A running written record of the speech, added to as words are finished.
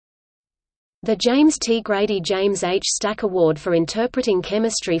The James T. Grady-James H. Stack Award for Interpreting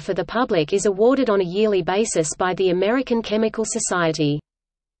Chemistry for the Public is awarded on a yearly basis by the American Chemical Society.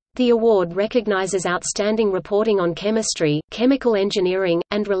 The award recognizes outstanding reporting on chemistry, chemical engineering,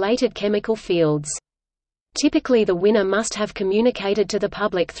 and related chemical fields. Typically the winner must have communicated to the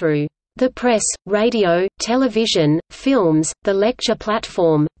public through the press, radio, television, films, the lecture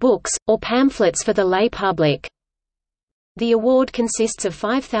platform, books, or pamphlets for the lay public. The award consists of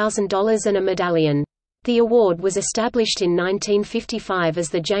 $5,000 and a medallion. The award was established in 1955 as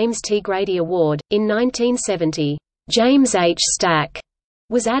the James T. Grady Award. In 1970, James H. Stack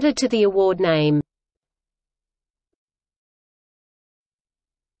was added to the award name.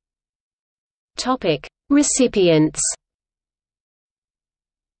 Topic: Recipients.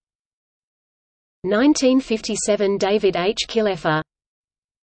 1957 David H. Killefer.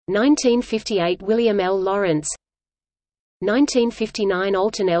 1958 William L. Lawrence. 1959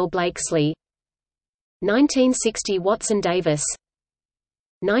 Alton L. Blakesley. 1960 Watson Davis.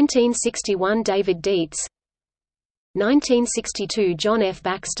 1961 David Dietz. 1962 John F.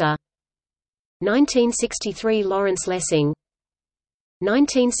 Baxter. 1963 Lawrence Lessing.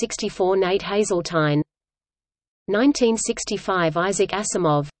 1964 Nate Hazeltine. 1965 Isaac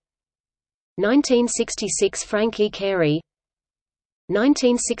Asimov. 1966 Frank E. Carey.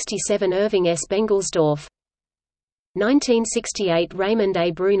 1967 Irving S. Bengelsdorf. 1968 Raymond A.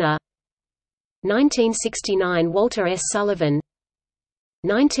 Bruner. 1969 Walter S. Sullivan.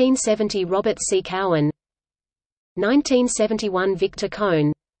 1970 Robert C. Cowan. 1971 Victor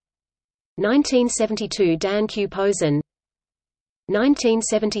Cohn. 1972 Dan Q. Posen.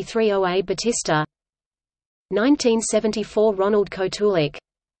 1973 O. A. Batista. 1974 Ronald Kotulik.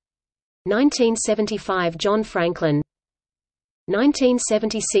 1975 John Franklin.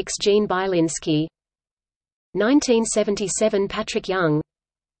 1976 Gene Bylinski. 1977 Patrick Young.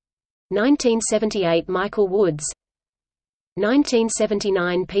 1978 Michael Woods.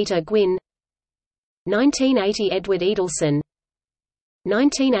 1979 Peter Gwynn. 1980 Edward Edelson.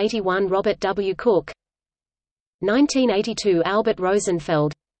 1981 Robert W. Cook. 1982 Albert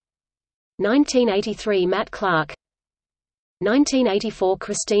Rosenfeld. 1983 Matt Clark. 1984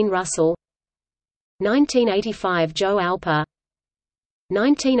 Christine Russell. 1985 Joe Alper.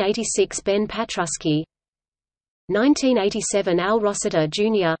 1986 Ben Patrusky. 1987 Al Rossiter,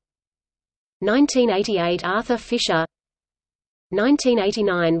 Jr. 1988 Arthur Fisher.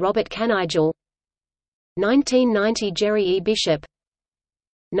 1989 Robert Canigel. 1990 Jerry E. Bishop.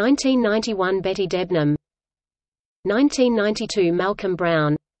 1991 Betty Debnam. 1992 Malcolm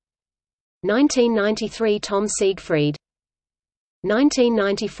Brown. 1993 Tom Siegfried.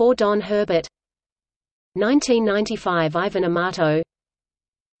 1994 Don Herbert. 1995 Ivan Amato.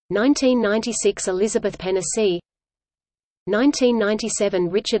 1996 Elizabeth Pennesee. 1997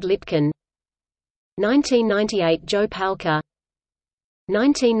 Richard Lipkin. 1998 Joe Palca.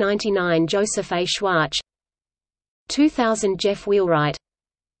 1999 Joseph A. Schwartz. 2000 Jeff Wheelwright.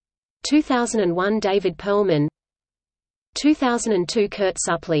 2001 David Perlman. 2002 Kurt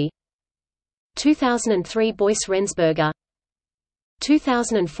Suppley. 2003 Boyce Rensberger.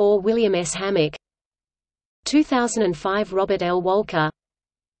 2004 William S. Hammack. 2005 Robert L. Walker.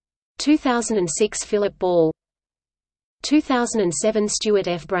 2006 Philip Ball. 2007 Stuart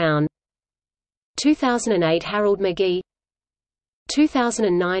F. Brown. 2008 Harold McGee.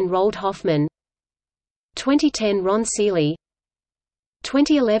 2009 Roald Hoffman. 2010 Ron Seeley.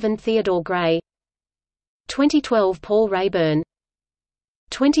 2011 Theodore Gray. 2012 Paul Rayburn.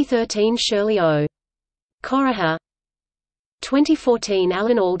 2013 Shirley O. Corriher. 2014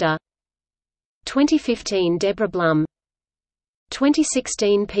 Alan Alda. 2015 Deborah Blum.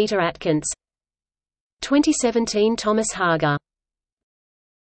 2016 Peter Atkins. 2017 Thomas Hager.